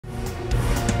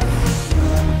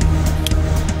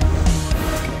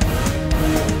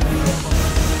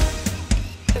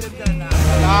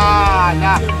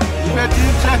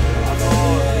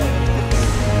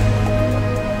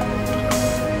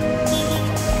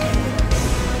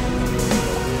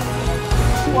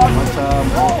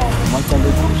amathambo amacala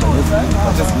egusha nezinye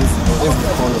but ezinye izinto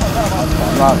ezikhoyo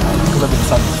kuba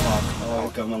besandifaka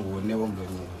igama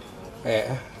nguNewombeni.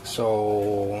 So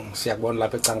siyakubona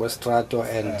lapha eCangwe Strato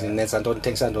and nenza ntoni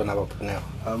thengisa ntoni apha Newo?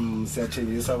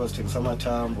 Sithengisa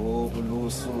amathambo,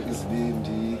 ulusu,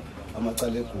 izibindi,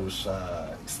 amacala egusha,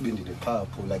 isibindi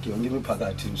nephaphu, like yonke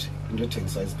imiphakathi nje into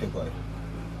ethengiswa iziphekwayo.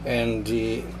 And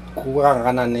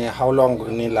kukangakanani, how long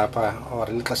nilapha or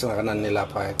lixesha kangakanani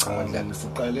nilapha eCangwe Ndlela?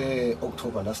 Siqale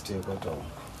October last year kodwa.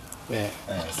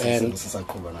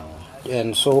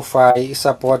 And so far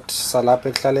i-support salapha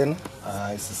ekuhlaleni?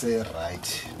 Sise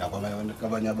right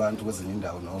nakwabanye abantu kwezinye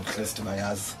indawo nohlesti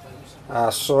bayazi.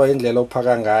 So indlela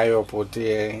ophaka ngayo but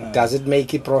does it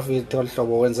make i-profit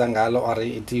olhlobo wenza ngalo or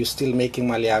you still making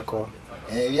mali yakho?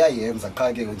 Uyayenza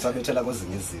qha ke ngisabethela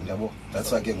kwezinye izinto yabo,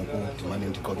 that's why ke ngoku dimane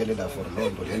ndiqokelela for loo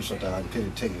nto le ngishoda ngiphinde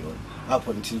ndithenge yona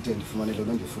apho ndithile ndifumane le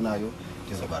nto endifunayo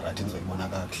ndizoba right ndizoyibona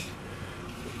kakuhle.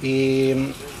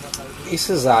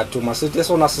 Isizathu masithi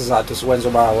esona sizathu sikwenza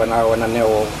uba wena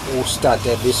Newo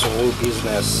started this whole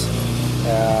business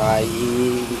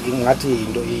ingathi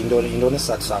into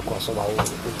nesizathu sakho soba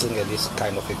ucinge this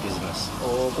kind of a business?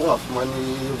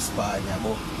 Kungafumani usibhanya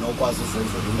yabo nokwazi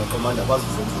uzenzela into komanda kwazi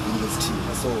uzenzela into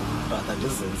esithile, so rather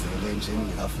ndizenzele nje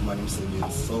ngingafumani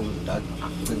umsebenzi, so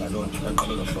ndacinga loo nto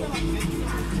ndaqalela hlobo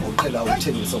uqhela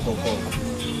uthengisa okokoko.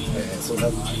 So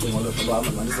ndacinga loo hlobo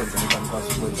hamba mandizenzele ndikwazi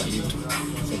ukwenza into,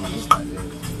 so mandiziqalele.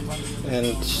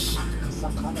 And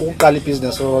uqala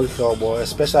ibhizinesi olhlobo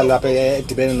especially lapha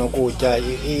edibene nokutya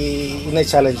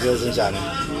ine-challenges ezinjani?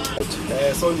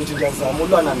 So ndithi ndiyazama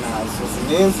ulwana nazo,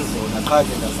 zininzi zona qha ke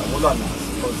ndiyazama ulwana nazo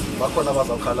because bakhona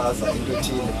abazawukhalaza into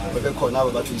ethile, bebekhona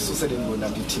abo bathi uyisusele ndibona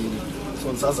nto ithile, so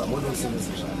ndisazama ulungisa into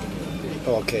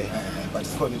ezinjalo. Okay. But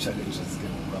zikhona ii-challenges ke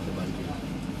apha ebantwini.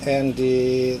 And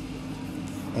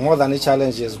more than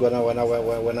i-challenges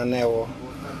wena Newo,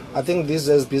 I think these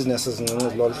days businesses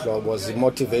was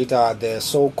motivator the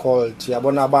so-called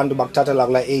yabona abantu bakuthathela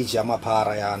kula age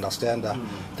yamaphara, ya understand.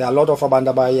 There are a lot of abantu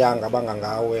abayanga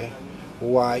abangangawe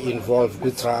who are involved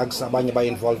with drugs, abanye ba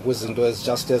involved with izinto as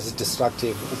just as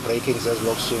destructive, breakings as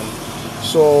location.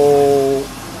 So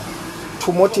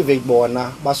to motivate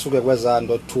bona basuke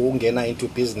kwezando to ungena into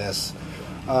business,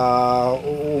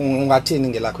 ungathini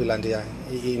ngelakho ilandiya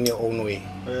in your own way?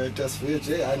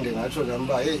 Tasifike andingatsho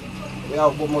namba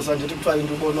uyawubomosa nje kuthiwa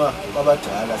into ubonwa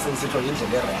kwabadala sensithwa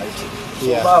indlela eright.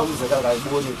 So ba umzeka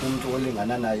akayiboni umuntu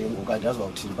olingana naye ngokanti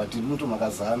azawuthini, but umuntu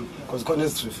makazame because khona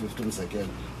ezi-350 umzekelo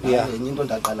enye into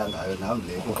ndaqala ngayo nami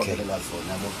le kuqokelela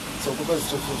zona yabo. So kukho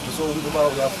ezi-350, so umuntu uba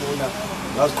uyafuna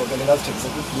ungaziqokelela azithengise,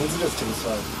 kunintsi into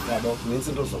ezithengiswayo yabo, kunintsi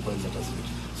into zokwenza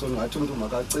tasifike. So ngathi umuntu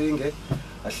makacinge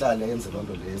ahlale yenze loo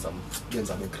nto leyo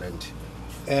yenza abe grand.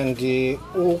 And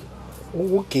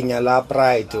uginya la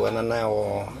pride wena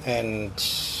Newo and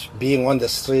being on the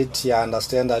street, you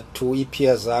understand that to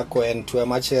peers zakho and to a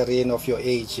maturity of your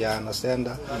age, you understand.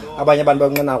 Abanye abantu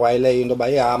banqina kwayileyo into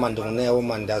bayihama ndinguNewo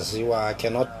mandaziwa, I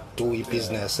cannot do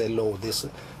business alone this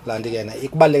land again.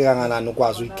 Ikubaleka kangakanani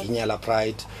ukwazi uyiginya la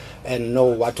pride and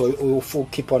know what to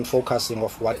keep on focusing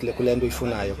of what kule nto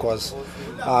uyifunayo, because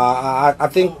I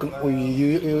think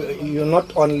you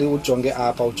not only ujonge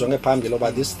apha ujonge phambili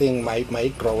but this thing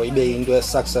might grow ibe into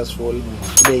successful,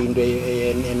 ibe into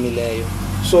emileyo.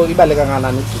 So ibaleka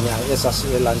kangakanani uginya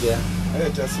esasilandiya?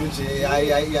 Tasifike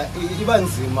iba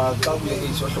nzima xa kule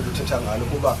age ohlobo uthetha ngalo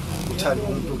kuba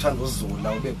uthanda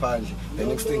uzula ube phandle, the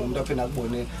next thing umuntu aphena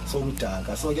akubone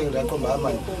somdaka. So ke ndiyaqomba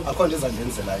manje akho nto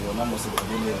ezandenzela yona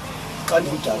mosigqibeleni. Xa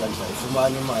ndimdaka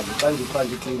ndizayifumana imali, xa ndipha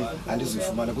ndiklini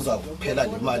andizuyifumana, kuzakuphela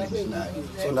le mali ndinayo.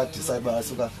 So ndadicide uba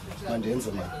asuka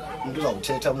mandenze mali, umuntu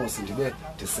uzawuthetha mosi ndibe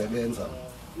ndisebenza.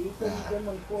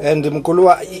 And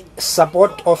mkhuluwa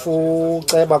support of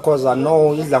uceba because I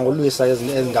know idla ngolwisa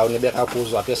ezindaweni ebeka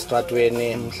kuzo apha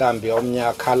estratweni, mhlambi omnye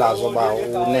akhalazo ba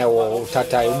uNewo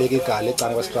uthatha ubeka igala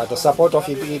eCangwe Strato, support of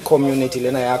i-community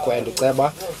lena yakho and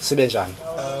uceba sibe njani?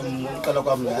 Uqala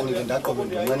kwami nani ke ndaqobe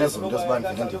ndinqene zonto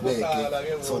ezibandile ndibeke,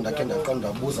 so ndakhe ndaqala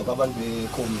ndabuza kwabantu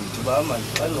be-community uba manje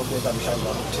xa ndinobeka mhlawumbi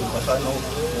ukuthini bafana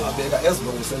ungabeka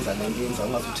ezilongo usenza le nto yenza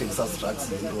ungazuthengisa drugs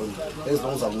zintoni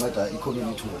ezilongo uzawunceda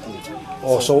i-community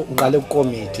ngokutya. So uqale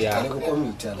kukomiti ya? Uqale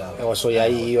kukomiti yalapho. So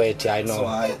yayiyo ethi I know. So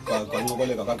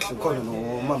kwancokoleka kakuhle, khona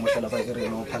nomama ohlala apha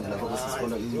e-area ophangela kwesi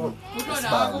sikolo isibane.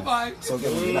 So ke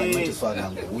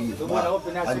ndinancediswana nguye uba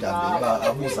andihambe uba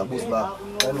abuza uba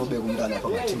xa nobeka umntana apha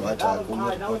ngathini wathi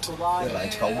kuniripoti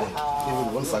i-right khawubeke, even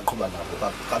ngonisaqhuba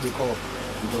nabo kabikho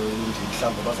into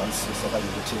mhlawumbi bazandisusa okanye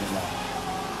kuthini na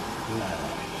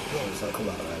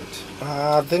saqhuba right.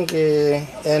 I think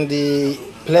and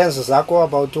plans zakho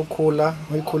about ukhula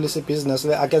uyikhulisa business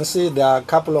le? I can see there are a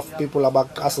couple of people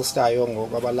abaku-assistayo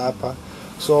ngoku abalapha,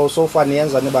 so far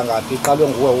niyenza nibangapi? Iqalwe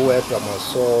nguwe uwedwa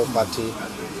mos, so but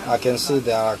I can see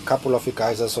there are a couple of you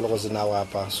guys esoloko zinawo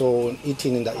apha, so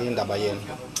ithini indaba yenu?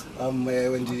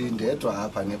 Ndindedwa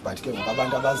apha but ke ngoku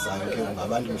abantu abazayo ke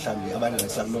ngabantu mhlawumbi abantu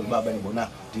ngesakulo kuba bandibona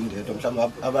ndindedwa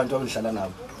mhlawumbi abantu abahlala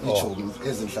nabo iitshomi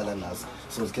ezihlala nazo,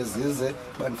 so ke zize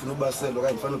bandifuna ubasela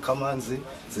okanye ndifuna ukhamanzi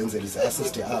zenzele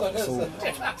zi-assist apho,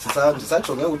 so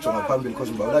ndisajonge ujonga phambili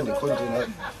because mbawula ndicontainer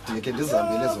ndikhe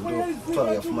ndizihambele ezo nto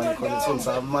kuthiwa uyafumana icontainer, so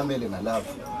ndisamamele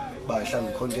nalapho uba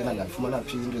mhlawumbi icontainer ndandifumana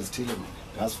phi into ezithile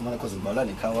ndazifumana because mbawula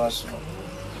necar wash.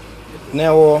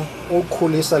 Newo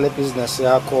ukhulisa le business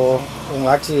yakho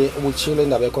ungathi utshilo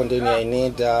indaba yecontainer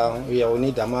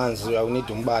uyawunid amanzi,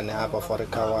 uyawunid umbane apha for a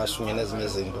car wash kunye nezinye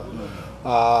izinto.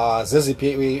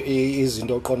 Zeziphi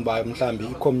izinto oqondayo mhlambi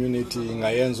i-community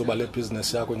ingayenza uba le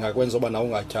business yakho ingakwenza uba nawe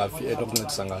ungatyhafi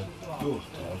enokuncedisa ngayo?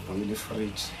 Ndavuyela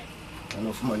ifridge,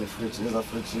 ndanofumana ifridge, neza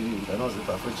fridge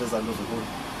ndanozipha fridge ezanto zokulo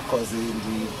because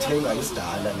ndithenga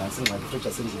isidala nantsi ingxaki ifridge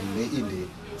asendlini le inde,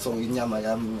 so inyama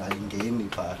yam ayingeni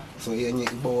phaa, so enye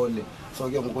ibole, so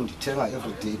ke ngoku ndithenga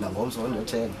everyday, nangomso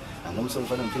ndiyothenga nangomso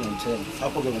ndifanele ndiphinde ndithenga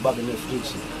apho ke ngoba benefridge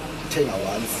ndithenga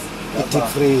once i-deep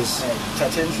freeze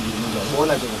thatha endlini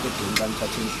ndiyabona ke ngoku edini xa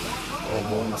ndithatha endlini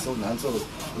ubona, so nantso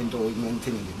into i-main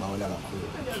thing ndibawela kakhulu.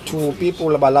 To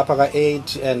people abalapha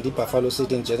ka-8 and iBuffalo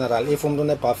City in general, if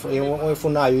umuntu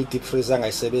ufunayo i-deep freeze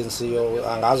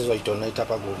angayisebenzisiyo angazi uzoyidonate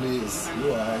apha kuyo? Please,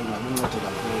 hayi ngaluncede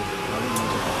kakhulu.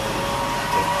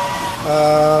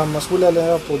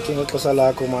 Masibulele futhi ngexesha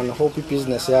lakho man, hope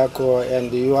i-business yakho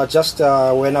and you are just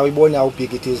wena uyibona how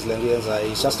big it is le nto yenza,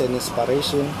 it's just an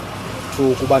inspiration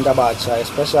to kubantu abatsha,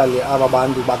 especially aba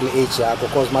bantu bakule age yakho,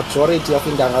 because majority of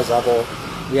intanga zabo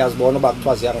uyazibona uba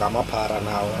kuthiwa ziyangamaphara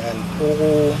now, and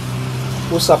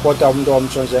usupporta umuntu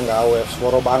omtsho njengawe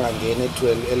for uba angangeni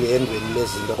elihendweni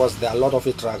lezinto, because there are a lot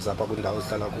of drugs apha kwindawo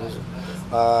ezihlala kuzo.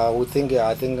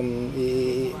 I think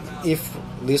if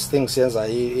these things yenza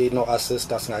ino-assist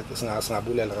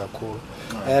singabulela kakhulu.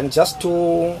 And just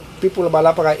to people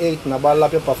abalapha ka-8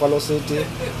 nabalapha eBuffalo City,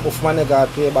 ufumaneka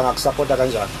phi, bangakusapota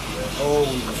kanjani?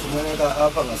 Ufumaneka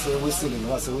apha ngaseWisile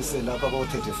nowaseWisile apha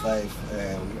ko-35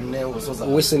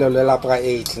 Wisile lelapha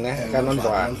ka-8 ne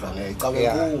kaNondlwane,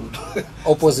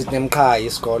 opposite neMqhayi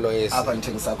isikolo esi apha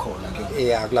ndithengisa khona ke.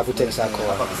 Yeah, kulapho uthengisa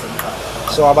khona.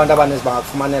 So abantu abaninzi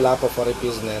bangakufumanela apho for a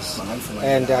business,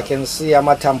 and I can see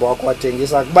amathambo akho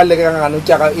athengisa. Kubaluleke kangani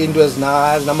utya into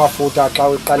ezinamafutha xa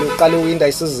uqala uwinda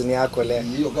isizini yakho le?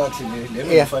 Yiyo kathi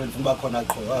le mfanele uba khona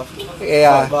qho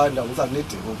apha abantu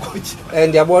uzakunediko ukutya,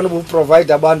 and yabona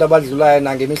ubuprovide abantu abadlulayo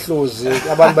nangemihluzi,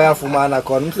 abantu bayafumana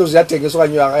khona. Umhluzi uyathengiswa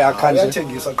okanye uyakhanjwa?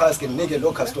 Uyathengiswa qha sike ndinike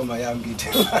loo customer yam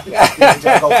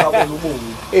ngithenga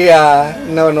ubuyi. Yeah,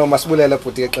 no masibulele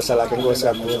futhi ngexesha lakho, inkosi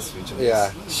kakhulu.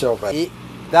 Yeah, sure bro.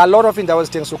 There are a lot of indawo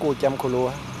ezithengisa ukutya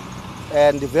mkhuluwa,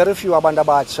 and very few abantu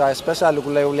abatsha, especially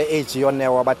kule age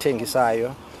yonewo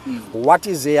abathengisayo. What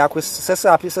is yakho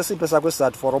sesiphi sakho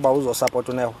isizathu for uba uzosupport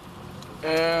unewo?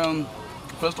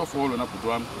 First of all wena bhuti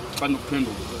wami xa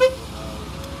ndikuphendula,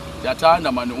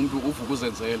 ndiyathanda mani umntu uvuka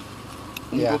uzenzele,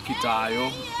 umntu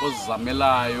ogidayo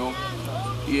ozizamelayo.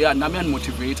 Nami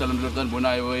yandimotivate loo nto xa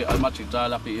ndibonayo amajita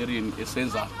lapha e-ereni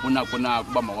esenza unako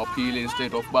uba mawaphile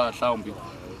instead of uba mhlawumbi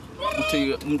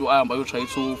uthi umntu ahamba ayotshaya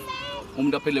itsofu,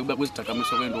 umntu aphele kuba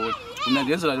kwizidakamizwa kwentoni. Mna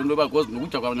ndiyenzela le nto yoba because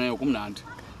nokutya kwaneyo kumnandi,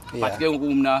 but ke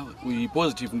ngoku mna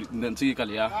uyi-positive nentsika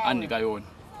leya andinika yona.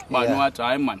 Bani wathi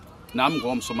hayi mani nami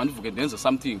ngomso mandivuke ndenze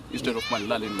something instead of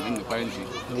mandilale ngengekho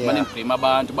endlini, mane ndiblame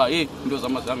abantu uba heyi into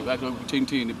zam zihambe kakuhle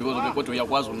kutheni because kodwa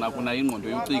uyakwazi unayo ingqondo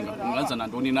yocinga ungenza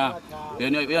nantoni na.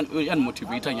 Then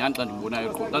yandimotiveyitha nyhani xa ndibonayo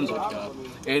qho xa ndizotyala,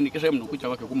 and ke shem nokutya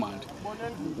kwakhe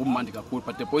kumandi kakhulu.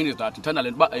 But the point is that ndithanda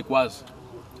le nto uba ayikwazi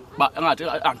uba angathi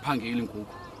andiphangeli ngoku,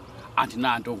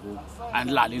 andinanto ngoku,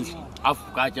 andilali endlini,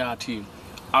 avuka atya athini,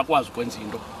 akwazi ukwenza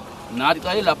into. Nathi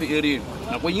xa elapha e-ereni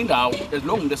nakwenye indawo as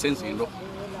long umntu esenza into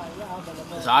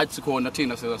zathi sikhona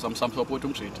thina samsupport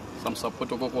umjita,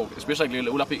 samsupport okokoko, especially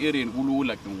ulapha e-ereni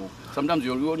kulula ke ngoku. Sometimes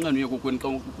uyonqena uye kokweni xa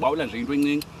ubawula nje into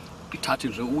encinci ithathe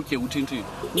nje utye uthini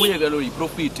kuye ke lo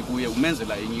yi-profit kuye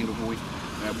umenzela enye into kuye.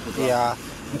 Yeah,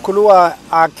 mkhuluwa,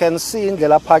 I can see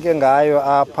indlela aphake ngayo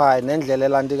apha nendlela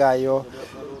elandikayo.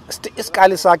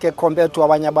 Isikali sakhe compared to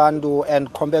abanye abantu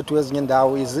and compared to ezinye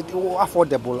indawo, is it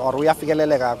affordable or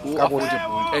uyafikeleleka kakuhle?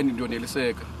 Affordable and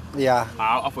ndoneliseka. Yeah,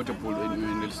 affordable and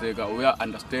ndoneliseka. Uya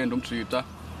understand umjita,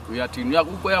 uyathini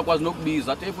uyakwazi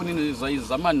nokubiza athi efonini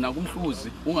izamani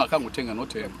nakumhluzi ungakhange uthenga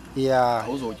nothenga. Yeah,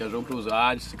 uzotya nje umhluzi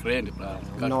hayi sigrand bra.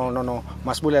 No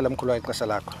masibulele mkhuluwa ixesha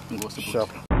lakho. Ngosi. Sure.